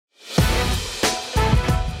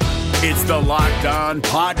It's the Locked On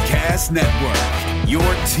Podcast Network, your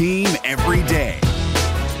team every day.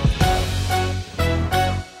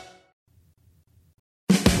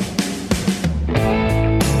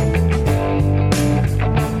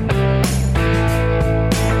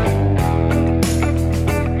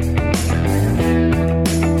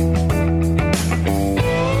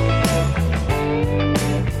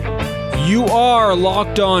 You are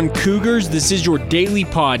Locked On Cougars. This is your daily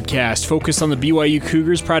podcast focused on the BYU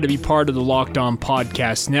Cougars. Proud to be part of the Locked On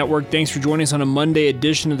Podcast Network. Thanks for joining us on a Monday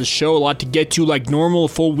edition of the show. A lot to get to like normal. A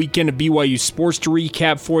full weekend of BYU sports to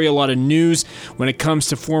recap for you. A lot of news when it comes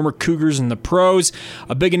to former Cougars and the pros.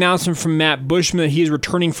 A big announcement from Matt Bushman that he is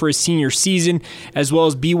returning for his senior season, as well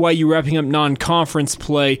as BYU wrapping up non-conference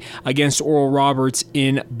play against Oral Roberts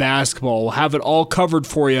in basketball. We'll have it all covered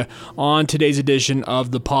for you on today's edition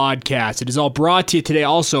of the podcast. It is all brought to you today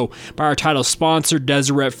also by our title sponsor,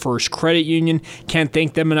 Deseret First Credit Union. Can't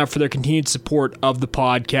thank them enough for their continued support of the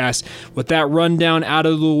podcast. With that rundown out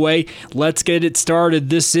of the way, let's get it started.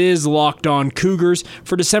 This is Locked On Cougars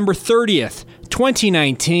for December 30th,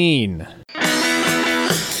 2019.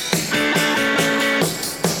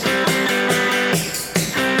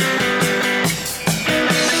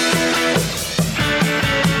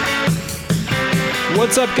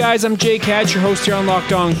 What's up, guys? I'm Jake Hatch, your host here on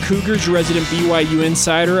Locked On Cougars, your resident BYU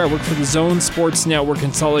insider. I work for the Zone Sports Network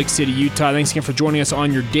in Salt Lake City, Utah. Thanks again for joining us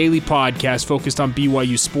on your daily podcast focused on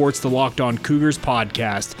BYU sports, the Locked On Cougars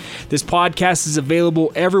podcast. This podcast is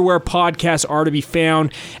available everywhere podcasts are to be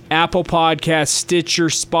found: Apple Podcasts, Stitcher,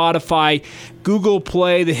 Spotify, Google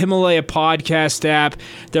Play, the Himalaya podcast app.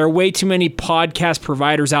 There are way too many podcast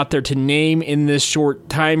providers out there to name in this short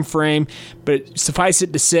time frame, but suffice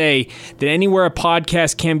it to say that anywhere a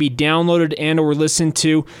podcast can be downloaded and or listened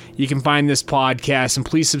to, you can find this podcast. And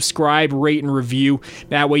please subscribe, rate, and review.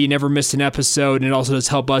 That way you never miss an episode, and it also does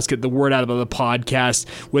help us get the word out about the podcast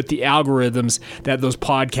with the algorithms that those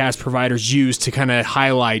podcast providers use to kind of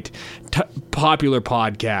highlight popular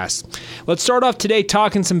podcasts. Let's start off today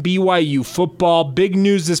talking some BYU football. Big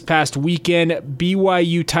news this past weekend.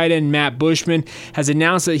 BYU tight end Matt Bushman has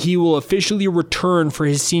announced that he will officially return for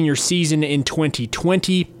his senior season in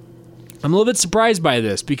 2020. I'm a little bit surprised by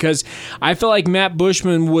this because I felt like Matt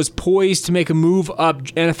Bushman was poised to make a move up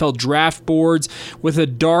NFL draft boards with a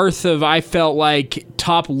dearth of, I felt like,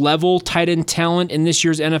 top-level tight end talent in this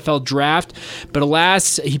year's NFL draft. But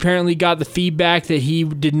alas, he apparently got the feedback that he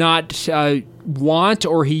did not want,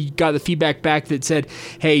 or he got the feedback back that said,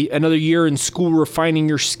 hey, another year in school refining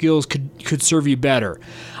your skills could serve you better.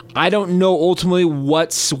 I don't know ultimately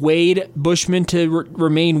what swayed Bushman to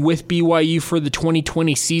remain with BYU for the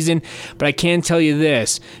 2020 season, but I can tell you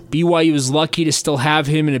this: BYU is lucky to still have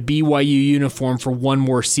him in a BYU uniform for one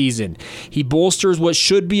more season. He bolsters what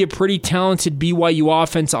should be a pretty talented BYU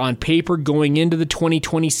offense on paper going into the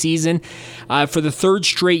 2020 season. For the third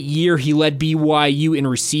straight year, he led BYU in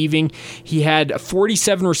receiving. He had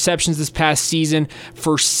 47 receptions this past season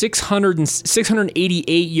for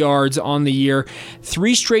 688 yards on the year.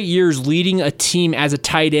 3 straight years leading a team as a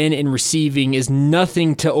tight end in receiving is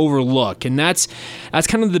nothing to overlook, and that's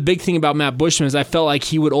kind of the big thing about Matt Bushman. Is I felt like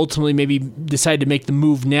he would ultimately maybe decide to make the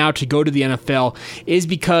move now to go to the NFL is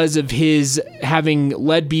because of his having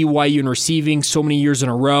led BYU in receiving so many years in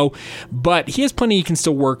a row, but he has plenty he can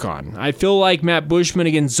still work on. I feel like Matt Bushman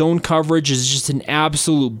against zone coverage is just an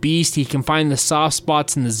absolute beast. He can find the soft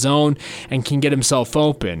spots in the zone and can get himself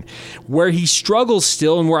open. Where he struggles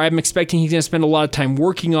still, and where I'm expecting he's going to spend a lot of time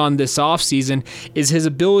working on this offseason, is his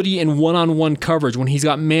ability in one-on-one coverage, when he's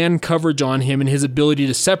got man coverage on him, and his ability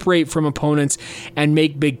to separate from opponents and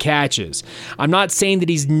make big catches. I'm not saying that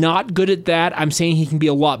he's not good at that. I'm saying he can be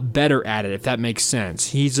a lot better at it, if that makes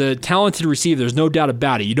sense. He's a talented receiver. There's no doubt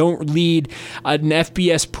about it. You don't lead an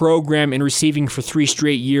FBS program in receiving for 3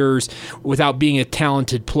 straight years without being a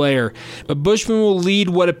talented player. But Bushman will lead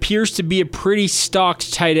what appears to be a pretty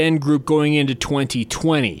stocked tight end group going into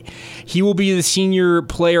 2020. He will be the senior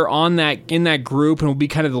player in that group and will be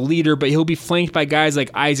kind of the leader, but he'll be flanked by guys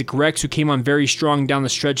like Isaac Rex, who came on very strong down the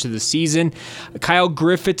stretch of the season. Kyle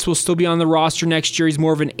Griffiths will still be on the roster next year. He's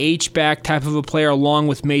more of an H-back type of a player, along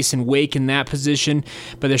with Mason Wake in that position,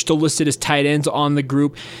 but they're still listed as tight ends on the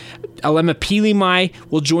group. Alema Pilimai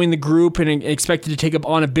will join the group and expected to take up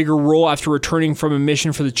on a bigger role after returning from a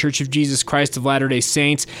mission for the Church of Jesus Christ of Latter-day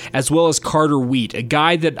Saints, as well as Carter Wheat, a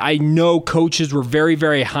guy that I know coaches were very,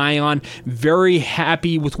 very high on, very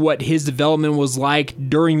happy with what his development was like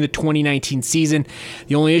during the 2019 season.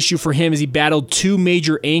 The only issue for him is he battled 2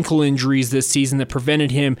 major ankle injuries this season that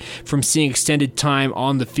prevented him from seeing extended time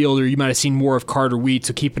on the field, or you might have seen more of Carter Wheat,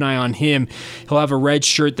 so keep an eye on him. He'll have a red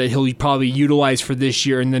shirt that he'll probably utilize for this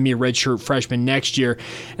year, and then be a red redshirt freshman next year.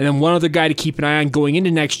 And then one other guy to keep an eye on going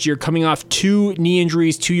into next year, coming off 2 knee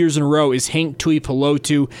injuries 2 years in a row, is Hank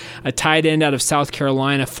Tuipulotu, a tight end out of South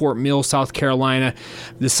Carolina, Fort Mill, South Carolina,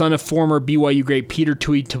 the son of former BYU great Peter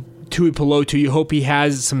Tuipulotu. You hope he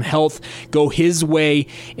has some health go his way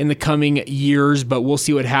in the coming years, but we'll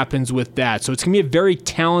see what happens with that. So it's going to be a very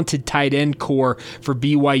talented tight end core for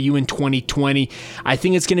BYU in 2020. I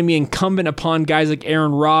think it's going to be incumbent upon guys like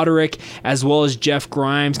Aaron Roderick as well as Jeff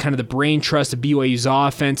Grimes, kind of the brain trust of BYU's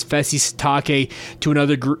offense, Fesi Sitake to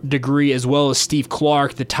another degree, as well as Steve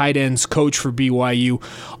Clark, the tight ends coach for BYU.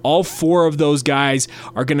 All 4 of those guys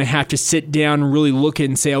are going to have to sit down and really look at it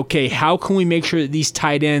and say, okay, how can we make sure that these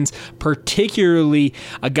tight ends, particularly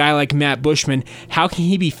a guy like Matt Bushman, how can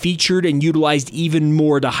he be featured and utilized even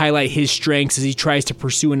more to highlight his strengths as he tries to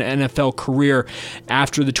pursue an NFL career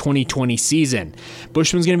after the 2020 season?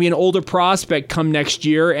 Bushman's going to be an older prospect come next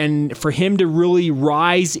year, and for him to really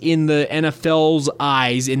rise in the NFL's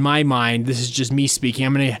eyes, in my mind, this is just me speaking,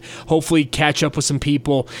 I'm going to hopefully catch up with some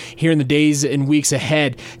people here in the days and weeks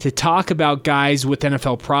ahead to talk about guys with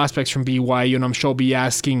NFL prospects from BYU, and I'm sure I'll be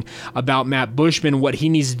asking about Matt Bushman, what he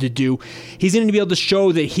needs to do. He's going to be able to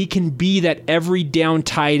show that he can be that every down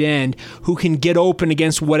tight end who can get open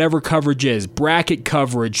against whatever coverage is, bracket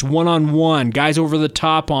coverage, one-on-one, guys over the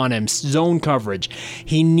top on him, zone coverage.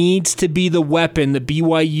 He needs to be the weapon that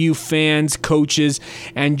BYU fans, coaches,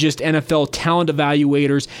 and just NFL talent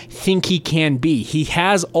evaluators think he can be. He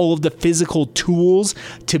has all of the physical tools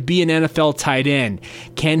to be an NFL tight end.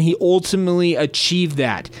 Can he ultimately achieve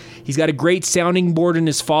that? He's got a great sounding board in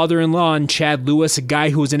his father-in-law, and Chad Lewis, a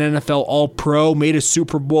guy who was an NFL All-Pro, made a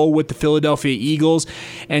Super Bowl with the Philadelphia Eagles.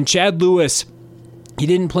 And Chad Lewis, he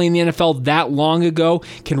didn't play in the NFL that long ago,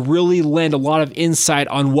 can really lend a lot of insight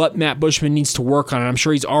on what Matt Bushman needs to work on. And I'm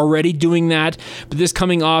sure he's already doing that, but this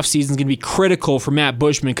coming offseason is going to be critical for Matt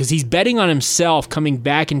Bushman because he's betting on himself coming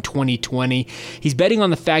back in 2020. He's betting on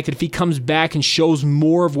the fact that if he comes back and shows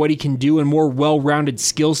more of what he can do and more well-rounded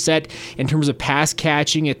skill set in terms of pass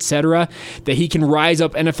catching, etc., that he can rise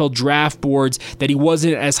up NFL draft boards that he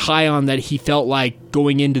wasn't as high on that he felt like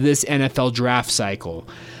going into this NFL draft cycle.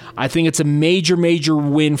 I think it's a major, major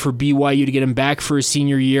win for BYU to get him back for his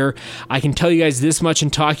senior year. I can tell you guys this much in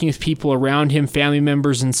talking with people around him, family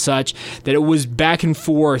members and such, that it was back and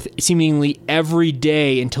forth seemingly every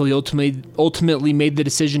day until he ultimately made the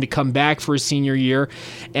decision to come back for his senior year.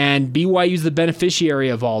 And BYU's the beneficiary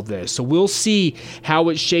of all this. So we'll see how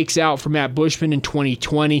it shakes out for Matt Bushman in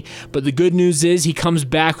 2020. But the good news is he comes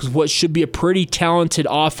back with what should be a pretty talented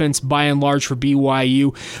offense by and large for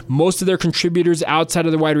BYU. Most of their contributors outside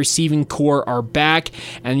of the wide receiving core are back,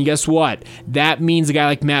 and guess what? That means a guy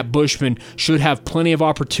like Matt Bushman should have plenty of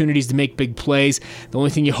opportunities to make big plays. The only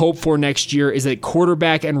thing you hope for next year is that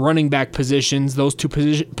quarterback and running back positions, those two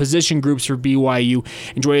position groups for BYU,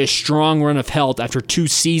 enjoy a strong run of health after 2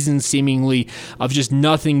 seasons seemingly of just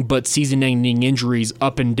nothing but season-ending injuries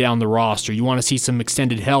up and down the roster. You want to see some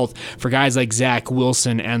extended health for guys like Zach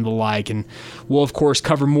Wilson and the like, and we'll of course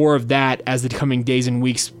cover more of that as the coming days and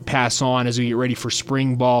weeks pass on as we get ready for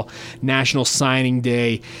spring ball, National Signing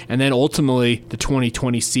Day, and then ultimately the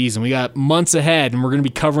 2020 season. We got months ahead, and we're going to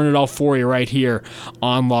be covering it all for you right here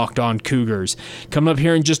on Locked On Cougars. Coming up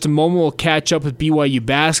here in just a moment, we'll catch up with BYU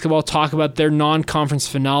basketball, talk about their non-conference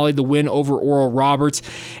finale, the win over Oral Roberts,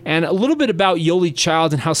 and a little bit about Yoeli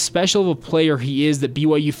Child and how special of a player he is that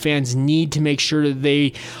BYU fans need to make sure that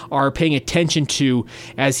they are paying attention to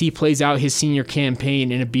as he plays out his senior campaign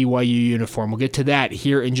in a BYU uniform. We'll get to that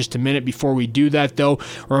here in just a minute. Before we do that, though,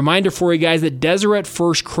 a reminder for you guys that Deseret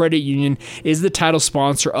First Credit Union is the title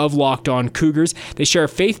sponsor of Locked On Cougars. They share a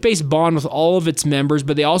faith-based bond with all of its members,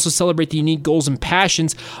 but they also celebrate the unique goals and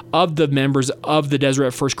passions of the members of the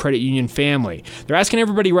Deseret First Credit Union family. They're asking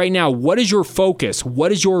everybody right now, what is your focus?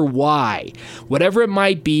 What is your why? Whatever it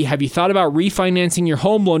might be, have you thought about refinancing your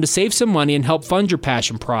home loan to save some money and help fund your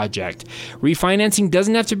passion project? Refinancing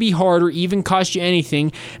doesn't have to be hard or even cost you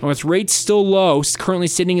anything, and with rates still low, currently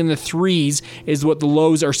sitting in the 3s is what the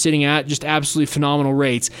lows are sitting at, just absolutely phenomenal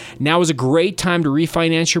rates. Now is a great time to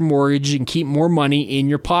refinance your mortgage and keep more money in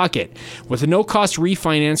your pocket. With a no-cost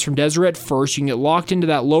refinance from Deseret First, you can get locked into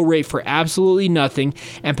that low rate for absolutely nothing,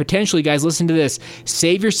 and potentially, guys, listen to this,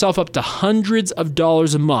 save yourself up to hundreds of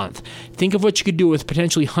dollars a month. Think of what you could do with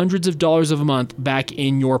potentially hundreds of dollars a month back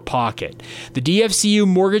in your pocket. The DFCU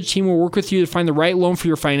mortgage team will work with you to find the right loan for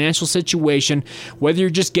your financial situation, whether you're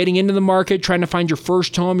just getting into the market, trying to find your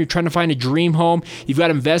first home, you're trying to find a dream home, you've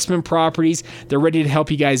got investment properties, they're ready to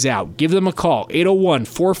help you guys out. Give them a call,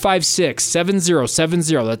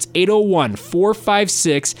 801-456-7070. That's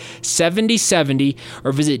 801-456-7070,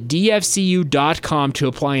 or visit dfcu.com to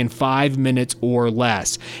apply in 5 minutes or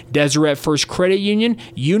less. Deseret First Credit Union,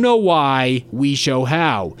 you know why, we show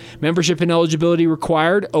how. Membership and eligibility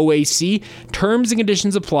required, OAC. Terms and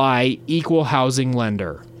conditions apply, equal housing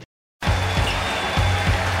lender.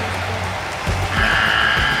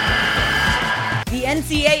 The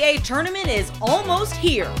NCAA tournament is almost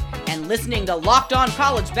here, and listening to Locked On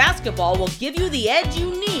College Basketball will give you the edge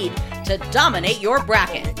you need to dominate your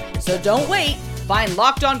bracket. So don't wait. Find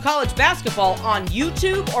Locked On College Basketball on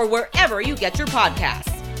YouTube or wherever you get your podcasts.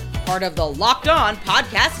 Part of the Locked On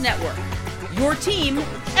Podcast Network. Your team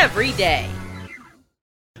every day.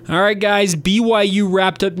 All right, guys, BYU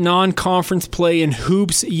wrapped up non-conference play in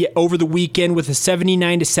hoops over the weekend with a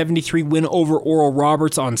 79-73 win over Oral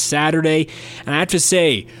Roberts on Saturday. And I have to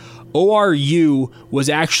say, ORU was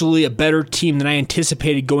actually a better team than I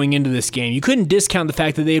anticipated going into this game. You couldn't discount the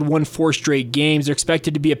fact that they had won 4 straight games. They're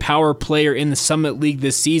expected to be a power player in the Summit League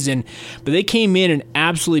this season, but they came in and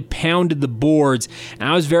absolutely pounded the boards, and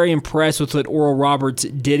I was very impressed with what Oral Roberts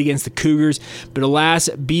did against the Cougars. But alas,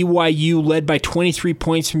 BYU led by 23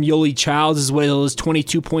 points from Yoeli Childs, as well as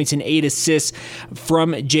 22 points and 8 assists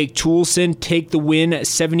from Jake Toulson, take the win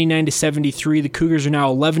 79-73. The Cougars are now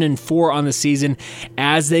 11-4 on the season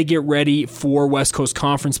as they get ready for West Coast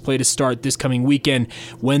Conference play to start this coming weekend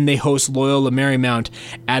when they host Loyola Marymount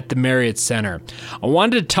at the Marriott Center. I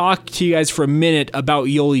wanted to talk to you guys for a minute about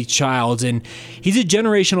Yoeli Childs, and he's a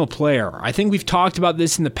generational player. I think we've talked about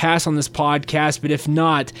this in the past on this podcast, but if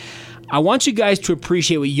not, I want you guys to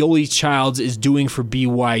appreciate what Yoeli Childs is doing for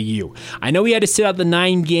BYU. I know he had to sit out the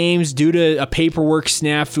 9 games due to a paperwork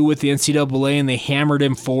snafu with the NCAA, and they hammered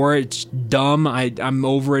him for it. It's dumb. I'm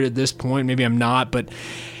over it at this point. Maybe I'm not, but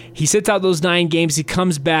he sits out those 9 games, he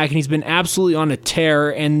comes back, and he's been absolutely on a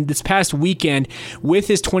tear. And this past weekend, with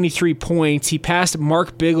his 23 points, he passed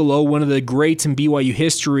Mark Bigelow, one of the greats in BYU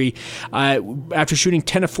history, after shooting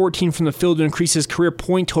 10 of 14 from the field to increase his career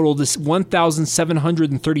point total to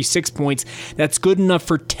 1,736 points. That's good enough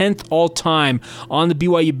for 10th all-time on the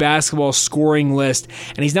BYU basketball scoring list.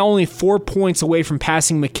 And he's now only 4 points away from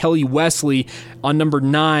passing McKelly Wesley on number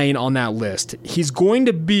 9 on that list. He's going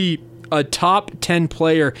to be a top 10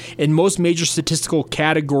 player in most major statistical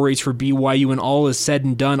categories for BYU when all is said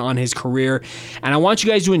and done on his career. And I want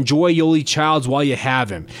you guys to enjoy Yoeli Childs while you have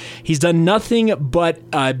him. He's done nothing but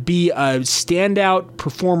be a standout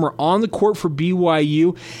performer on the court for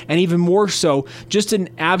BYU, and even more so, just an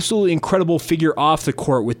absolutely incredible figure off the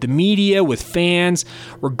court with the media, with fans.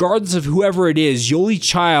 Regardless of whoever it is, Yoeli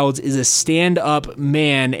Childs is a stand-up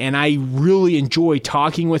man, and I really enjoy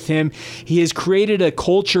talking with him. He has created a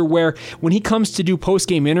culture where when he comes to do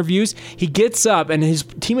post-game interviews, he gets up, and his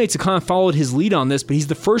teammates have kind of followed his lead on this, but he's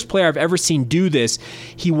the first player I've ever seen do this.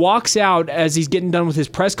 He walks out as he's getting done with his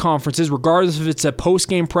press conferences, regardless if it's a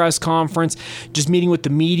post-game press conference, just meeting with the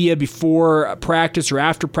media before practice or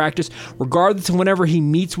after practice, regardless of whenever he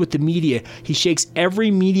meets with the media, he shakes every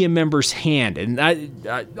media member's hand. And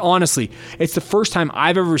honestly, it's the first time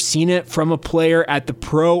I've ever seen it from a player at the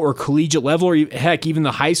pro or collegiate level, or heck, even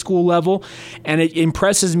the high school level, and it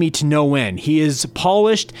impresses me to no end. He is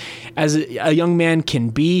polished as a young man can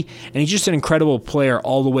be, and he's just an incredible player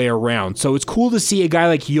all the way around. So it's cool to see a guy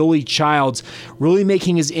like Yoeli Childs really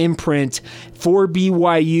making his imprint for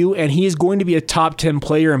BYU, and he is going to be a top 10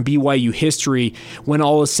 player in BYU history when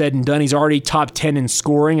all is said and done. He's already top 10 in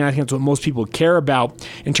scoring, and I think that's what most people care about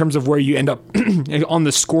in terms of where you end up on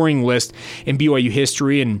the scoring list in BYU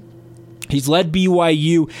history. And he's led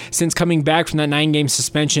BYU since coming back from that 9-game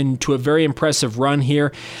suspension to a very impressive run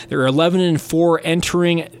here. They're 11-4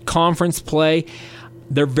 entering conference play.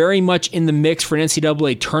 They're very much in the mix for an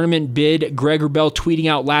NCAA tournament bid. Greg Wrubell tweeting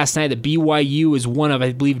out last night that BYU is one of,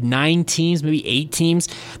 I believe, 9 teams, maybe 8 teams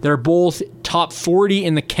that are both top 40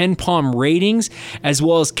 in the KenPom ratings, as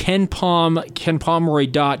well as KenPom.com.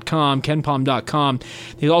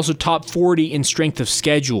 He's also top 40 in strength of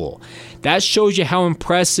schedule. That shows you how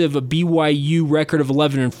impressive a BYU record of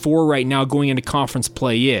 11-4 right now going into conference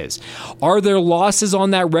play is. Are there losses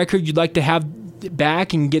on that record you'd like to have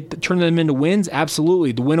back and turn them into wins?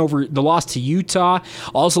 Absolutely. The loss to Utah,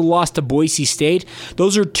 also lost to Boise State.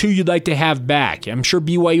 Those are 2 you'd like to have back. I'm sure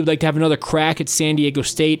BYU would like to have another crack at San Diego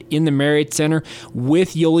State in the Marriott Center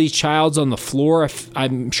with Yoeli Childs on the floor.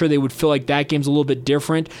 I'm sure they would feel like that game's a little bit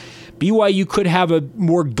different. BYU could have a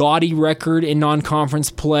more gaudy record in non-conference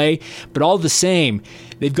play, but all the same,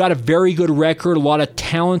 they've got a very good record, a lot of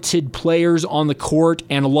talented players on the court,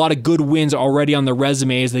 and a lot of good wins already on the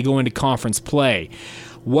resume as they go into conference play.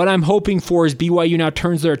 What I'm hoping for is BYU now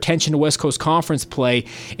turns their attention to West Coast Conference play,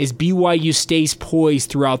 is BYU stays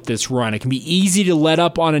poised throughout this run. It can be easy to let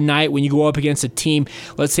up on a night when you go up against a team,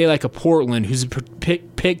 let's say like a Portland, who's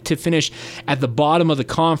picked to finish at the bottom of the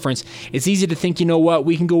conference. It's easy to think, you know what,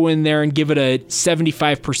 we can go in there and give it a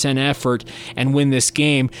 75% effort and win this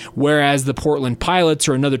game, whereas the Portland Pilots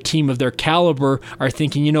or another team of their caliber are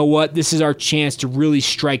thinking, you know what, this is our chance to really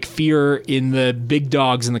strike fear in the big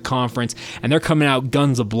dogs in the conference, and they're coming out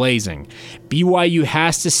guns a-blazing. BYU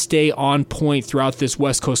has to stay on point throughout this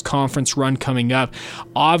West Coast Conference run coming up.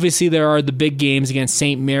 Obviously, there are the big games against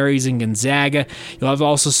St. Mary's and Gonzaga. You'll have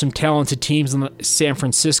also some talented teams in San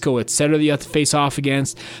Francisco, etc. that you have to face off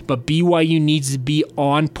against, but BYU needs to be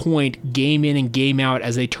on point game in and game out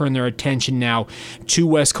as they turn their attention now to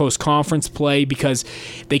West Coast Conference play, because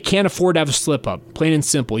they can't afford to have a slip-up, plain and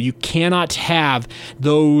simple. You cannot have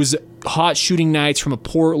those hot shooting nights from a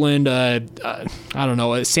Portland, a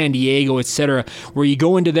San Diego, etc., where you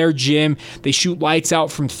go into their gym, they shoot lights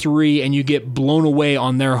out from three, and you get blown away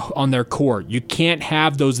on their court. You can't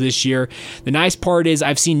have those this year. The nice part is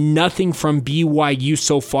I've seen nothing from BYU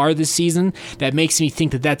so far this season that makes me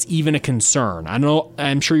think that that's even a concern.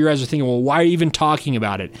 I'm sure you guys are thinking, well, why are you even talking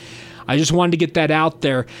about it? I just wanted to get that out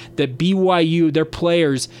there, that BYU, their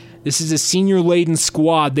players, this is a senior-laden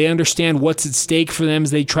squad. They understand what's at stake for them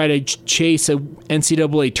as they try to chase a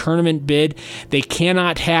NCAA tournament bid. They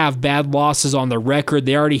cannot have bad losses on the record.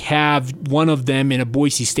 They already have one of them in a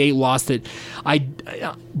Boise State loss.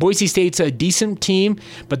 Boise State's a decent team,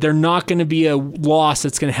 but they're not going to be a loss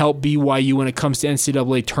that's going to help BYU when it comes to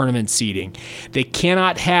NCAA tournament seeding. They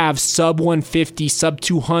cannot have sub-150,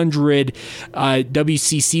 sub-200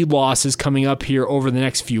 WCC losses coming up here over the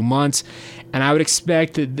next few months. And I would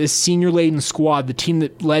expect that this senior-laden squad, the team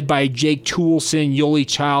that led by Jake Toolson, Yoeli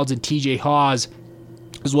Childs, and TJ Haws,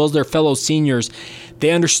 as well as their fellow seniors, they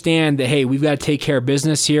understand that, hey, we've got to take care of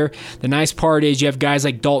business here. The nice part is you have guys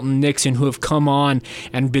like Dalton Nixon who have come on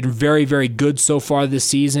and been very, very good so far this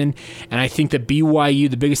season. And I think that BYU,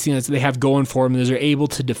 the biggest thing that they have going for them is they're able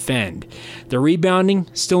to defend. The rebounding,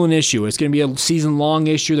 still an issue. It's going to be a season-long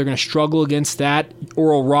issue. They're going to struggle against that.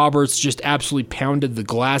 Oral Roberts just absolutely pounded the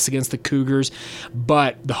glass against the Cougars.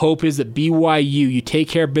 But the hope is that BYU, you take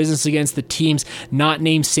care of business against the teams not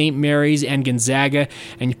named St. Mary's and Gonzaga,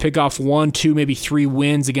 and you pick off 1, 2, maybe 3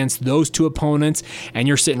 wins against those two opponents, and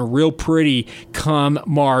you're sitting real pretty come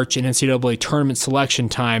March and NCAA tournament selection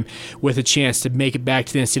time with a chance to make it back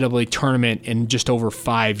to the NCAA tournament in just over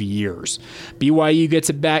 5 years. BYU gets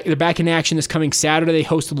it back. They're back in action this coming Saturday. They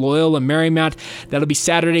hosted Loyola Marymount. That'll be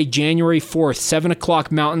Saturday, January 4th, 7 o'clock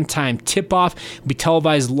Mountain Time. Tip-off will be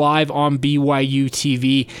televised live on BYU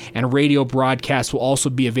TV, and radio broadcast will also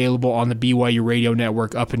be available on the BYU radio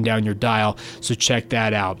network up and down your dial, so check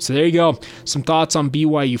that out. So there you go. Some thoughts on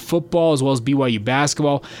BYU football as well as BYU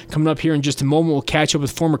basketball. Coming up here in just a moment, we'll catch up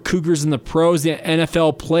with former Cougars in the pros. The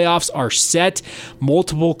NFL playoffs are set.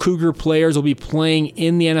 Multiple Cougar players will be playing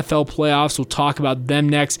in the NFL playoffs. We'll talk about them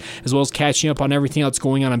next, as well as catching up on everything else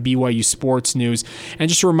going on BYU sports news. And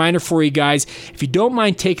just a reminder for you guys, if you don't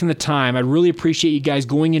mind taking the time, I'd really appreciate you guys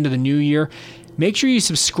going into the new year. Make sure you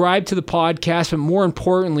subscribe to the podcast, but more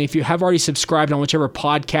importantly, if you have already subscribed on whichever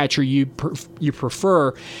podcatcher you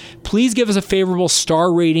prefer, please give us a favorable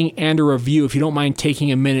star rating and a review if you don't mind taking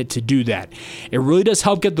a minute to do that. It really does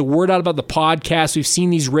help get the word out about the podcast. We've seen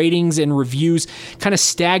these ratings and reviews kind of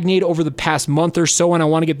stagnate over the past month or so, and I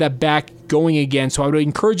want to get that back going again. So I would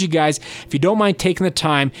encourage you guys, if you don't mind taking the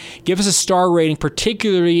time, give us a star rating,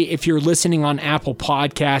 particularly if you're listening on Apple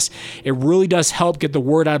Podcasts. It really does help get the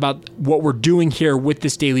word out about what we're doing here with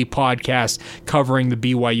this daily podcast covering the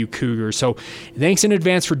BYU Cougars. So thanks in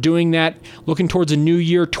advance for doing that. Looking towards a new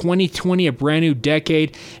year, 2020, a brand new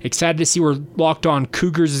decade. Excited to see where Locked On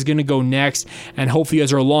Cougars is going to go next, and hopefully you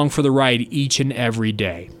guys are along for the ride each and every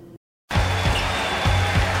day.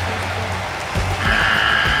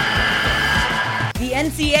 The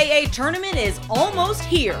NCAA tournament is almost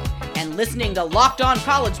here, and listening to Locked On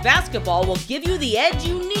College Basketball will give you the edge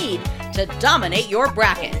you need to dominate your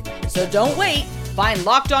bracket. So don't wait. Find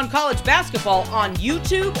Locked On College Basketball on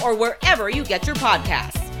YouTube or wherever you get your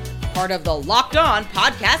podcasts. Part of the Locked On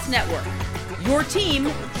Podcast Network. Your team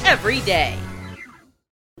every day.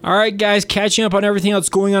 All right, guys, catching up on everything else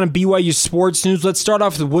going on in BYU sports news. Let's start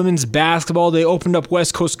off with women's basketball. They opened up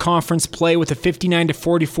West Coast Conference play with a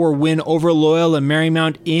 59-44 win over Loyola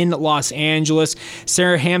Marymount in Los Angeles.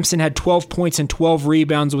 Sarah Hampson had 12 points and 12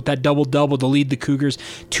 rebounds with that double-double to lead the Cougars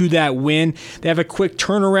to that win. They have a quick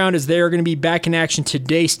turnaround as they are going to be back in action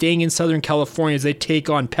today, staying in Southern California as they take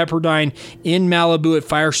on Pepperdine in Malibu at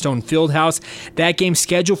Firestone Fieldhouse. That game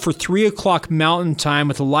scheduled for 3 o'clock Mountain Time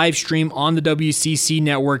with a live stream on the WCC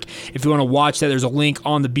network. If you want to watch that, there's a link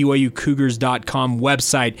on the BYUCougars.com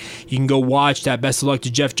website. You can go watch that. Best of luck to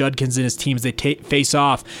Jeff Judkins and his team as they face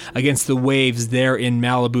off against the Waves there in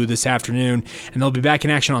Malibu this afternoon. And they'll be back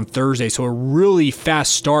in action on Thursday. So a really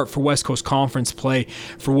fast start for West Coast Conference play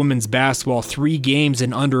for women's basketball. 3 games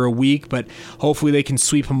in under a week, but hopefully they can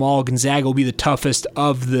sweep them all. Gonzaga will be the toughest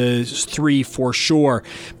of the 3 for sure,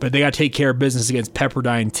 but they got to take care of business against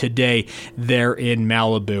Pepperdine today there in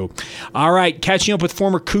Malibu. All right, catching up with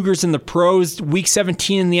former Cougars in the pros. Week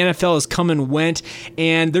 17 in the NFL has come and went,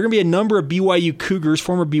 and there are going to be a number of BYU Cougars,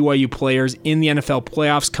 former BYU players, in the NFL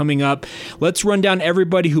playoffs coming up. Let's run down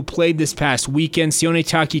everybody who played this past weekend. Sione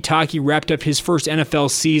Takitaki wrapped up his first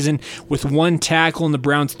NFL season with 1 tackle in the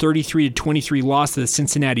Browns' 33-23 loss to the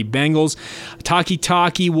Cincinnati Bengals.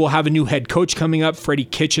 Takitaki will have a new head coach coming up. Freddie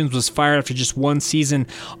Kitchens was fired after just 1 season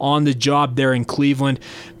on the job there in Cleveland.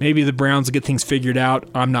 Maybe the Browns will get things figured out.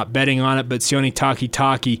 I'm not betting on it, but Sione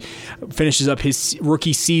Takitaki finishes up his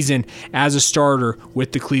rookie season as a starter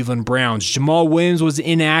with the Cleveland Browns. Jamal Williams was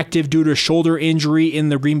inactive due to a shoulder injury in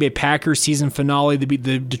the Green Bay Packers season finale. They beat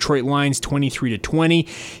the Detroit Lions 23-20.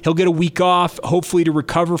 He'll get a week off, hopefully to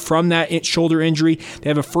recover from that shoulder injury. They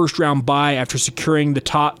have a first-round bye after securing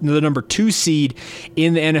the number 2 seed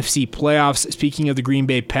in the NFC playoffs. Speaking of the Green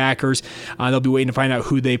Bay Packers, they'll be waiting to find out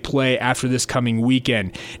who they play after this coming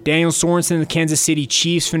weekend. Daniel Sorensen and the Kansas City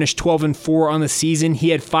Chiefs finished 12-4 on the season. He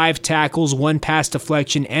had 5 tackles, 1 pass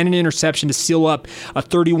deflection, and an interception to seal up a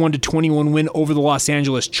 31-21 win over the Los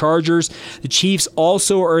Angeles Chargers. The Chiefs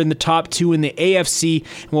also are in the top 2 in the AFC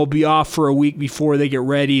and will be off for a week before they get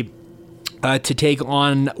ready to take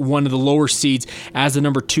on one of the lower seeds as the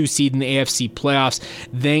number 2 seed in the AFC playoffs,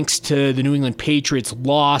 thanks to the New England Patriots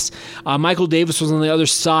loss. Michael Davis was on the other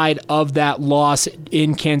side of that loss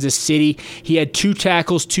in Kansas City. He had 2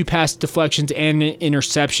 tackles, 2 pass deflections, and an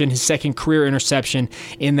interception, his second career interception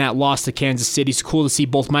in that loss to Kansas City. It's cool to see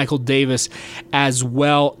both Michael Davis as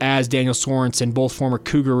well as Daniel Sorensen, both former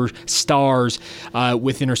Cougar stars,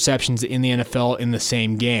 with interceptions in the NFL in the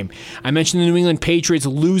same game. I mentioned the New England Patriots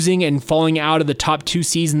losing and falling out of the top 2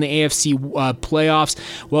 seeds in the AFC playoffs.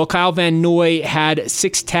 Well, Kyle Van Noy had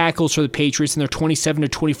 6 tackles for the Patriots in their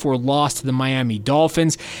 27-24 loss to the Miami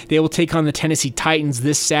Dolphins. They will take on the Tennessee Titans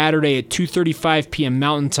this Saturday at 2:35 p.m.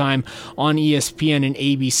 Mountain Time on ESPN and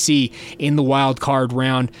ABC in the wild card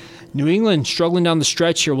round. New England struggling down the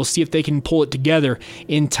stretch here. We'll see if they can pull it together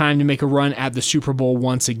in time to make a run at the Super Bowl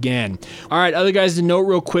once again. All right, other guys to note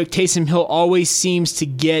real quick. Taysom Hill always seems to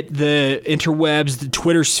get the interwebs, the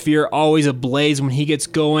Twitter sphere, always ablaze when he gets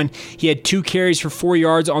going. He had 2 carries for 4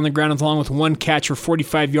 yards on the ground along with 1 catch for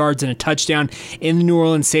 45 yards and a touchdown in the New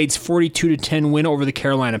Orleans Saints' 42-10 win over the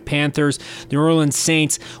Carolina Panthers. The New Orleans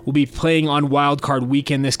Saints will be playing on Wild Card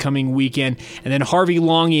Weekend this coming weekend. And then Harvey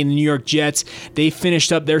Longy and the New York Jets, they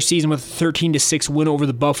finished up their season with a 13-6 win over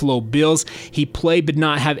the Buffalo Bills. He played but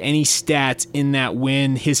not have any stats in that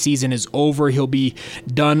win. His season is over. He'll be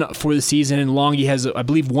done for the season, and Longy has, I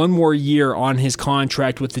believe, 1 more year on his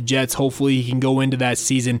contract with the Jets. Hopefully he can go into that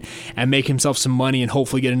season and make himself some money and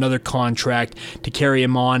hopefully get another contract to carry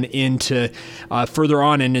him on into further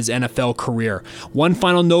on in his NFL career. One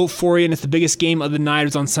final note for you, and it's the biggest game of the night,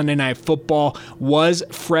 was on Sunday Night Football, was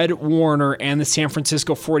Fred Warner and the San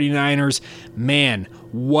Francisco 49ers. Man,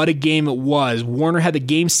 what a game it was. Warner had the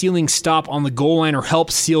game-sealing stop on the goal line or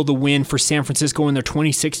helped seal the win for San Francisco in their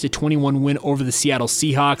 26-21 win over the Seattle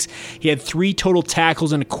Seahawks. He had 3 total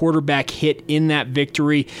tackles and a quarterback hit in that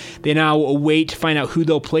victory. They now await to find out who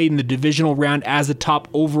they'll play in the divisional round as the top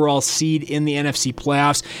overall seed in the NFC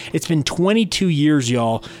playoffs. It's been 22 years,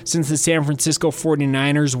 y'all, since the San Francisco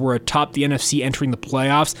 49ers were atop the NFC entering the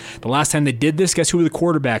playoffs. The last time they did this, guess who the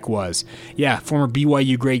quarterback was? Yeah, former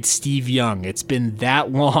BYU great Steve Young. It's been that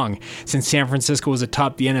long since San Francisco was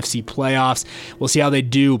atop the NFC playoffs. We'll see how they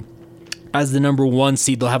do as the number 1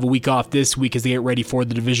 seed. They'll have a week off this week as they get ready for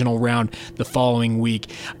the divisional round the following week.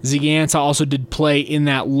 Ziggy also did play in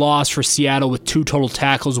that loss for Seattle with 2 total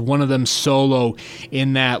tackles, one of them solo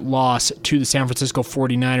in that loss to the San Francisco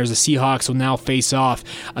 49ers. The Seahawks will now face off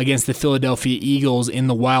against the Philadelphia Eagles in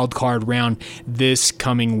the wild card round this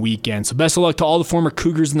coming weekend. So best of luck to all the former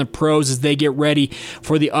Cougars and the pros as they get ready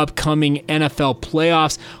for the upcoming NFL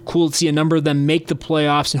playoffs. Cool to see a number of them make the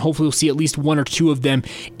playoffs, and hopefully we'll see at least 1 or 2 of them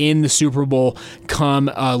in the Super Bowl come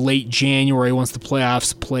late January once the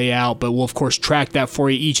playoffs play out. But we'll of course track that for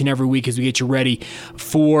you each and every week as we get you ready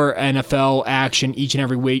for NFL action each and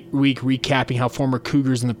every week, recapping how former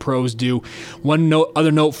Cougars and the pros do.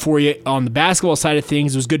 Other note for you on the basketball side of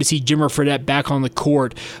things, it was good to see Jimmer Fredette back on the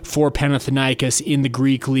court for Panathinaikos in the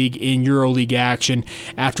Greek League in EuroLeague action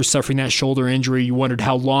after suffering that shoulder injury. You wondered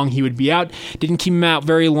how long he would be out. Didn't keep him out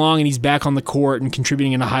very long, and he's back on the court and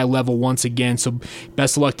contributing at a high level once again. So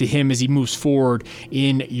best of luck to him as he moves forward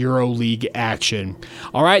in EuroLeague action.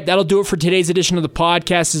 All right, that'll do it for today's edition of the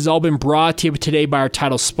podcast. This has all been brought to you today by our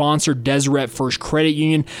title sponsor, Deseret First Credit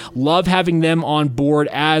Union. Love having them on board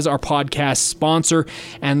as our podcast sponsor,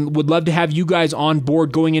 and would love to have you guys on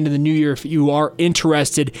board going into the new year if you are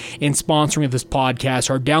interested in sponsoring this podcast.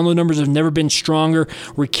 Our download numbers have never been stronger.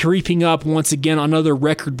 We're creeping up once again, another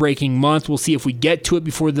record-breaking month. We'll see if we get to it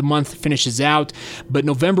before the month finishes out, but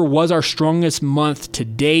November was our strongest month to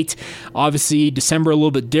date. Obviously, December a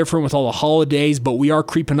little bit different with all the holidays, but we are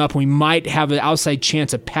creeping up, and we might have an outside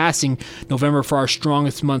chance of passing November for our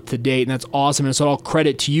strongest month to date, and that's awesome. And it's all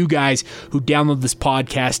credit to you guys who download this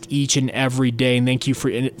podcast each and every day, and thank you for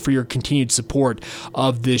your continued support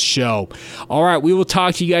of this show. All right, we will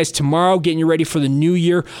talk to you guys tomorrow, getting you ready for the new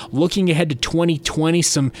year, looking ahead to 2020,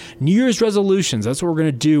 some New Year's resolutions. That's what we're going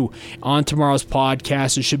to do on tomorrow's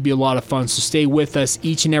podcast. It should be a lot of fun, so stay with us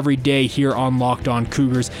each and every day here on Locked On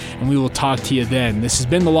Cougars, and we will talk to you then. This has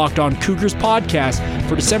been the Locked On Cougars podcast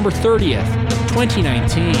for December 30th,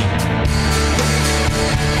 2019.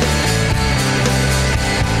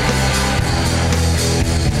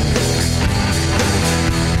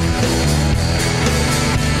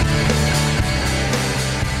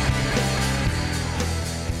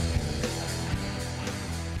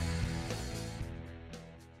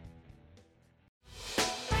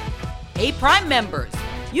 Hey, Prime members,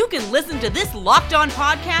 you can listen to this Locked On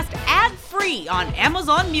podcast ad-free on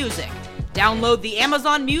Amazon Music. Download the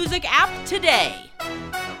Amazon Music app today.